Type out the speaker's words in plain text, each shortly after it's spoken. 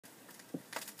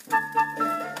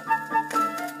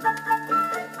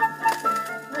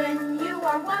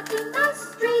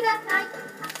at night,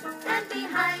 and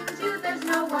behind you there's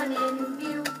no one in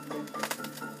view.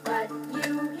 But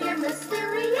you hear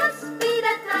mysterious feet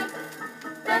at night,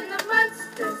 then the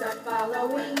monsters are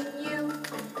following you.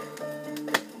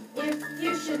 If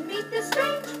you should meet this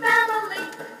strange family,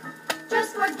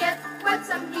 just forget what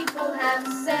some people have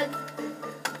said.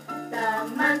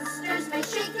 The monsters may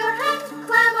shake your hand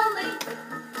clammily,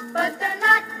 but they're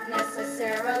not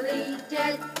necessarily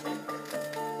dead.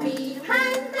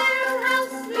 Behind their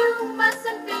house you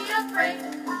mustn't be afraid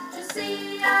to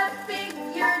see a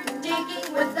figure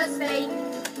digging with a spade.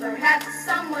 Perhaps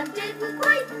someone didn't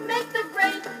quite make the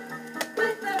grade.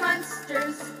 With the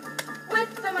monsters,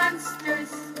 with the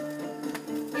monsters.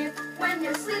 If when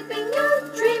you're sleeping you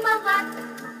dream a lot,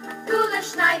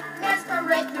 foolish nightmares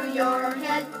parade through your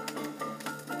head,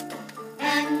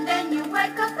 and then you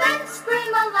wake up and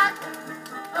scream a lot.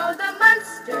 Oh, the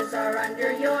monsters are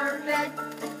under your bed.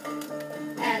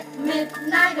 At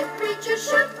midnight a creature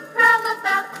should prowl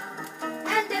about,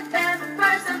 and if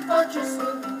vampires and vultures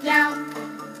swoop down,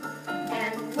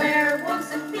 and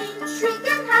werewolves and fiends shriek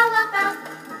and howl about,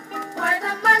 why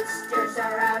the monsters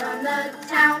are out on the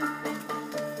town.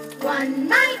 One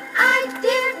night I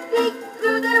did peek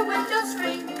through their window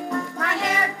screen. My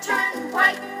hair turned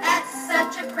white at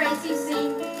such a crazy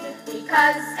scene,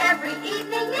 because every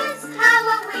evening is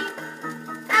Halloween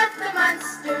at the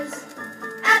monsters,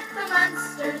 at the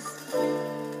monsters.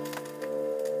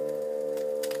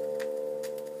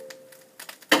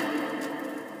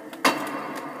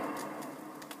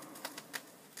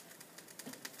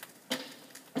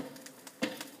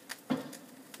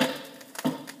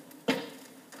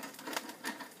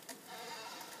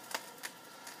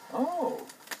 Oh,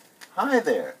 hi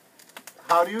there.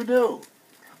 How do you do?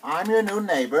 I'm your new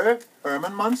neighbor,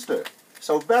 Herman Munster.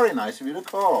 So very nice of you to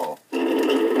call.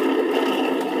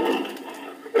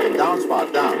 Down,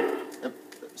 Spot, down.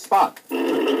 Spot.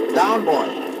 Down,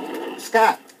 boy.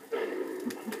 Scat.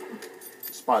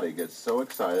 Spotty gets so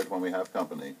excited when we have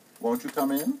company. Won't you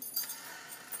come in?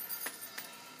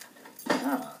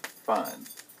 Ah, fine.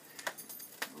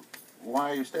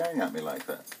 Why are you staring at me like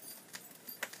that?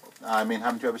 I mean,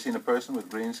 haven't you ever seen a person with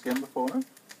green skin before?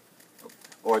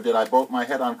 Or did I bolt my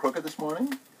head on crooked this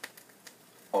morning?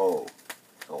 Oh,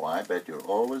 so I bet you're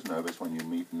always nervous when you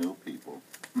meet new people.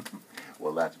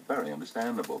 Well, that's very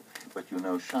understandable. But you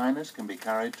know, shyness can be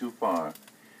carried too far.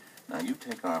 Now, you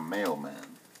take our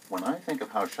mailman. When I think of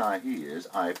how shy he is,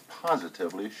 I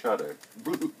positively shudder.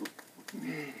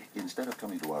 Instead of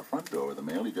coming to our front door with the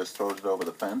mail, he just throws it over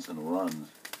the fence and runs.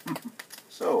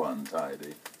 So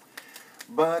untidy.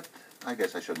 But I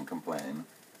guess I shouldn't complain.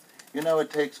 You know, it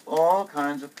takes all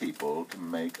kinds of people to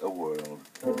make a world.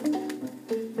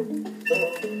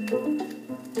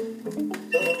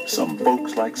 Some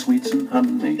folks like sweets and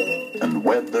honey, and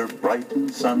weather bright and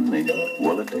sunny.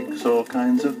 Well, it takes all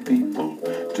kinds of people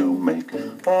to make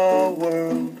a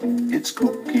world. It's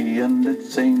kooky and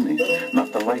it's zany,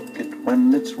 not to like it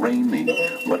when it's rainy.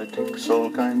 But it takes all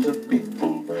kinds of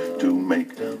people to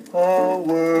make a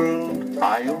world.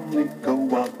 I only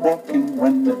go out walking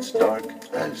when it's dark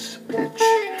as pitch,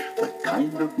 the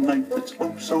kind of night that's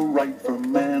oh so right for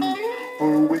man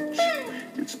or witch.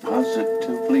 It's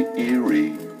positively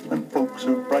eerie when folks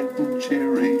are bright and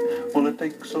cheery. Well, it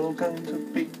takes all kinds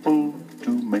of people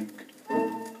to make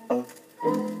a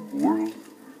world.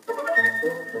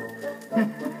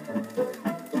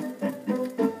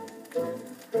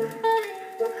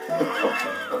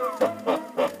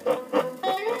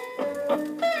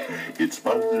 It's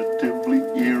positively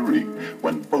eerie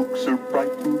when folks are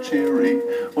bright and cheery.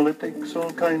 Well, it takes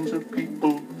all kinds of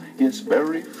people, yes,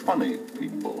 very funny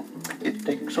people. It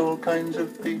takes all kinds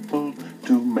of people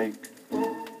to make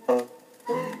a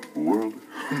world.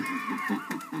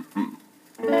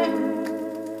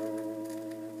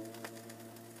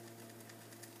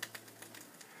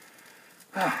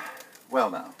 Well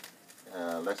now,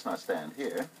 let's not stand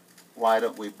here. Why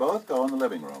don't we both go in the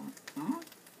living room?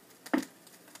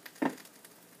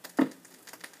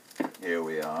 Here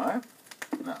we are.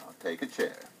 Now, take a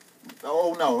chair.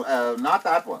 Oh, no, not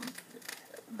that one.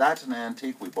 That's an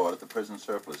antique we bought at the prison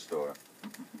surplus store.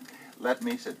 Let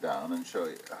me sit down and show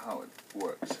you how it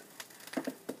works.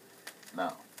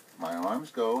 Now, my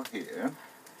arms go here,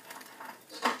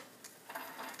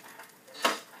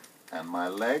 and my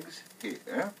legs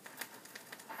here.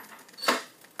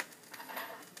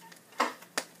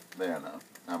 There now.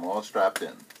 I'm all strapped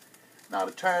in. Now,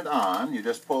 to turn it on, you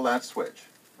just pull that switch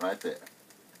right there.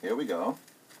 Here we go.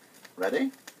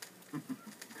 Ready?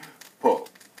 Pull.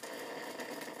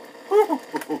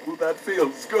 Ooh, that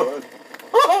feels good.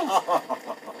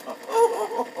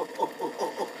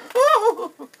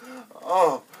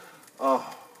 Oh,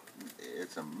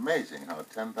 It's amazing how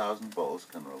 10,000 volts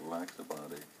can relax a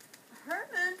body.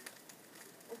 Herman,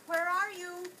 where are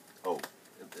you? Oh,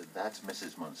 that's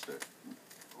Mrs. Munster.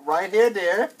 Right here,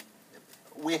 dear.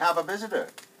 We have a visitor.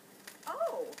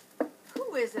 Oh,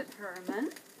 who is it,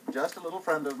 Herman? Just a little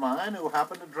friend of mine who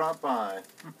happened to drop by.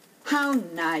 How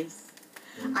nice.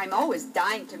 I'm always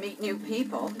dying to meet new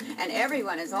people, and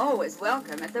everyone is always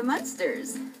welcome at the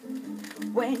Munsters.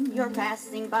 When you're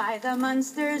passing by the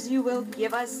Munsters, you will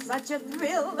give us such a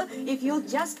thrill if you'll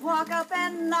just walk up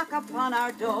and knock upon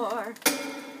our door.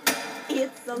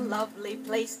 It's a lovely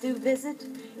place to visit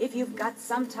if you've got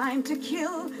some time to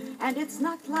kill, and it's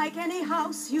not like any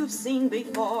house you've seen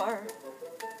before.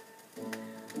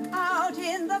 Out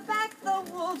in the back, the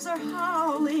wolves are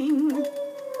howling.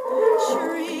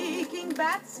 Shrieking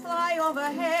bats fly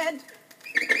overhead.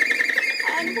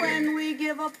 And when we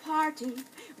give a party,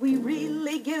 we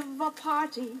really give a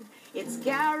party. It's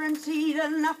guaranteed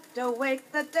enough to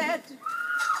wake the dead.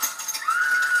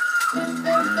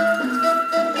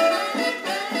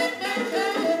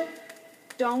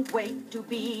 Don't wait to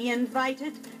be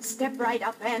invited. Step right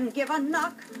up and give a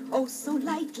knock. Oh, so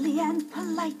lightly and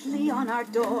politely on our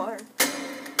door.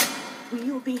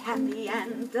 We'll be happy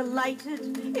and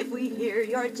delighted if we hear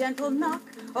your gentle knock.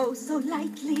 Oh, so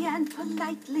lightly and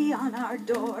politely on our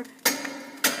door.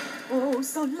 Oh,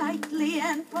 so lightly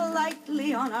and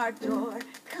politely on our door.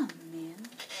 Come in.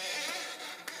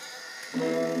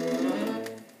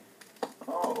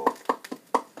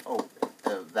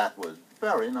 That was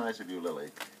very nice of you, Lily,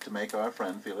 to make our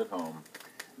friend feel at home.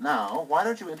 Now, why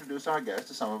don't you introduce our guest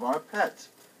to some of our pets?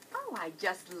 Oh, I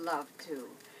just love to.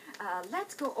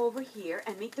 Let's go over here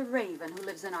and meet the raven who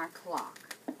lives in our clock.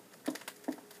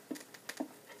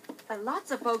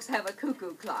 Lots of folks have a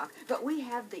cuckoo clock, but we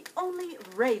have the only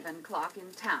raven clock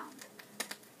in town.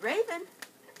 Raven,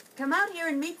 come out here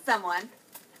and meet someone.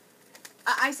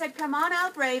 I said come on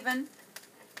out, Raven.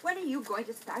 When are you going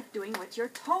to start doing what you're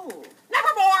told?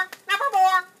 Never more! Never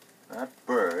more! That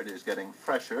bird is getting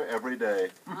fresher every day.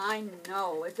 I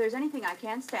know. If there's anything I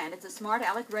can't stand, it's a smart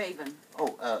aleck raven.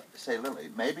 Oh, say, Lily,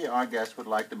 maybe our guest would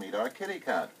like to meet our kitty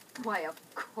cat. Why, of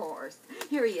course.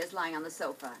 Here he is lying on the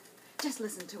sofa. Just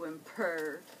listen to him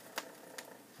purr.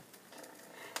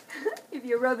 If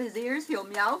you rub his ears, he'll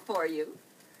meow for you.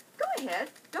 Go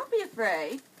ahead. Don't be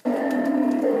afraid.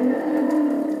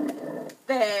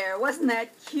 There, wasn't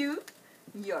that cute?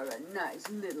 You're a nice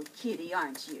little kitty,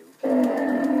 aren't you?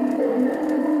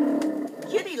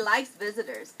 Kitty likes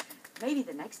visitors. Maybe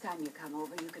the next time you come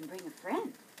over, you can bring a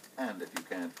friend. And if you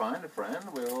can't find a friend,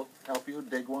 we'll help you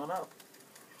dig one up.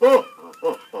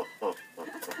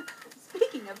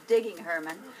 Speaking of digging,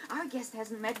 Herman, our guest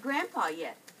hasn't met Grandpa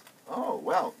yet. Oh,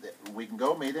 well, we can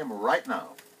go meet him right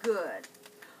now. Good.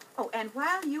 Oh, and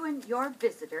while you and your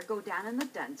visitor go down in the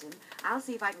dungeon, I'll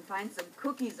see if I can find some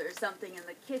cookies or something in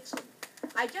the kitchen.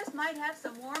 I just might have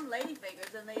some warm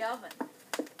ladyfingers in the oven.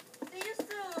 See you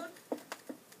soon.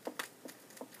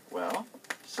 Well,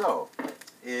 so,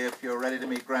 if you're ready to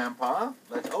meet Grandpa,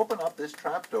 let's open up this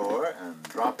trapdoor and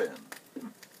drop in.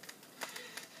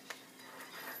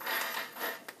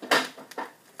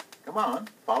 Come on,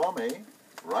 follow me,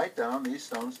 right down these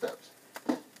stone steps.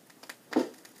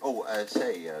 Oh,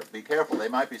 be careful, they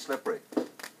might be slippery.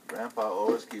 Grandpa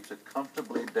always keeps it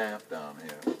comfortably damp down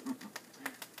here.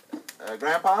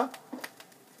 Grandpa?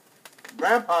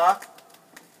 Grandpa?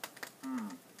 I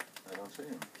don't see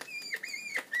him.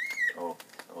 Oh,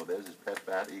 there's his pet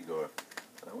bat, Igor.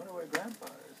 But I wonder where Grandpa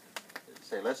is.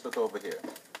 Say, let's look over here.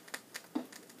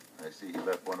 I see he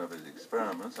left one of his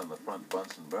experiments on the front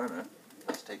Bunsen burner.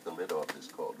 Let's take the lid off this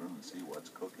cauldron and see what's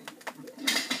cooking.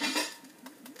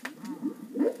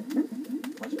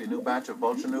 Must be a new batch of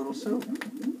vulture noodle soup.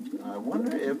 I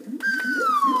wonder if...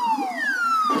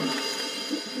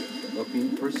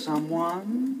 Looking for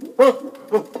someone?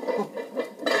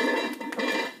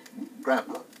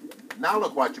 Grandpa, now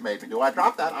look what you made me do. I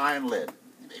dropped that iron lid.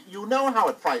 You know how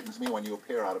it frightens me when you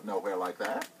appear out of nowhere like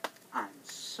that. I'm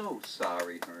so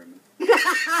sorry, Herman.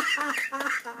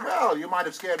 Well, you might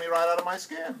have scared me right out of my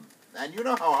skin. And you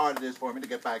know how hard it is for me to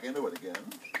get back into it again.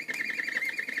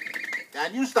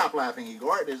 And you stop laughing,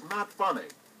 Igor. It is not funny.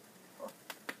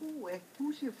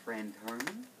 Who's your friend,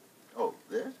 Herman? Oh,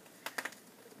 this?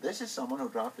 This is someone who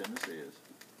dropped in to see us.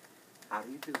 How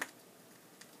do you do?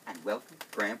 And welcome to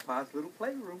Grandpa's little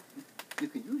playroom. You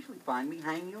can usually find me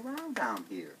hanging around down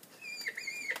here.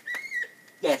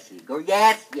 Yes, Igor,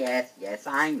 yes,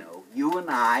 I know. You and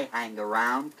I hang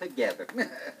around together.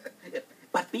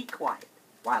 But be quiet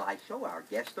while I show our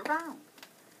guest around.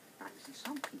 Now, you see,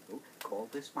 some people call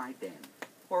this my den,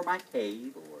 or my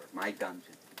cave, or my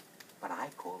dungeon. But I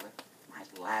call it my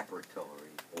laboratory.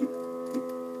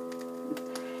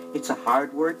 It's a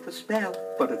hard word to spell,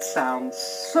 but it sounds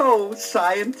so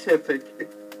scientific.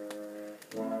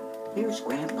 Here's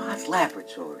Grandpa's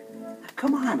laboratory. Now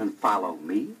come on and follow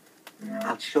me.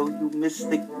 I'll show you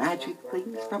mystic magic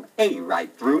things from A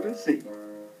right through to Z.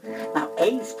 Now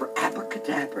A's for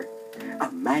abracadabra,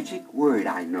 a magic word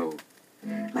I know.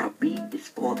 Now B is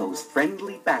for those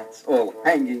friendly bats all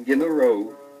hanging in a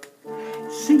row.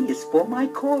 C is for my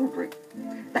cauldron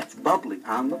that's bubbling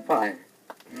on the fire.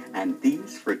 And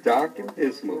D's for dark and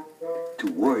dismal,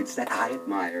 two words that I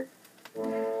admire.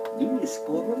 E is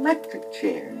for electric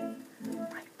chair,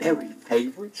 my very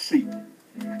favorite seat.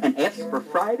 And F for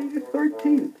Friday the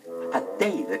 13th, a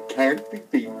day that can't be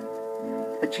beat.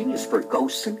 A G is for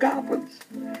ghosts and goblins.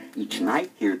 Each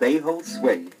night here they hold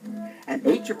sway. And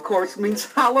H, of course,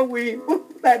 means Halloween,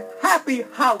 that happy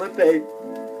holiday.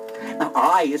 Now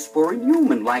I is for a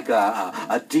human, like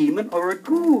a demon or a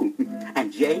ghoul.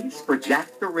 And J is for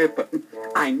Jack the Ripper.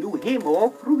 I knew him all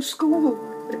through school.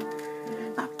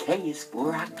 Now K is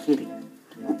for our kitty,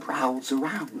 who prowls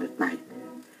around at night.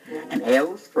 And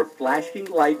L is for flashing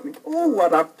lightning. Oh,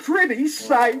 what a pretty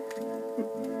sight.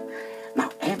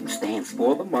 Now M stands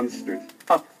for the Munsters,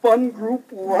 a fun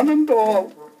group, one and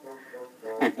all.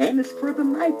 And N is for the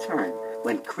nighttime,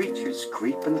 when creatures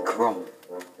creep and crawl.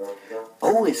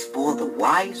 O is for the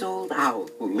wise old owl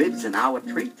who lives in our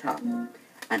treetop.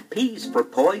 And P is for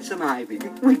poison ivy.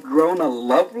 We've grown a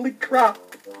lovely crop.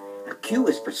 Now Q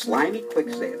is for slimy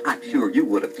quicksand. I'm sure you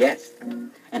would have guessed.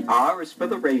 And R is for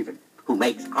the raven who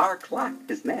makes our clock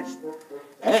his nest.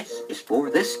 S is for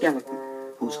this skeleton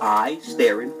whose eyes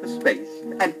stare into space.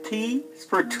 And T is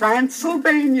for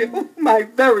Transylvania, my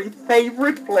very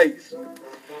favorite place.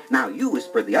 Now U is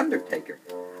for the undertaker,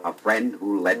 a friend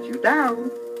who let you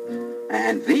down.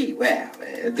 And V, well,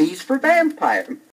 V's for vampire.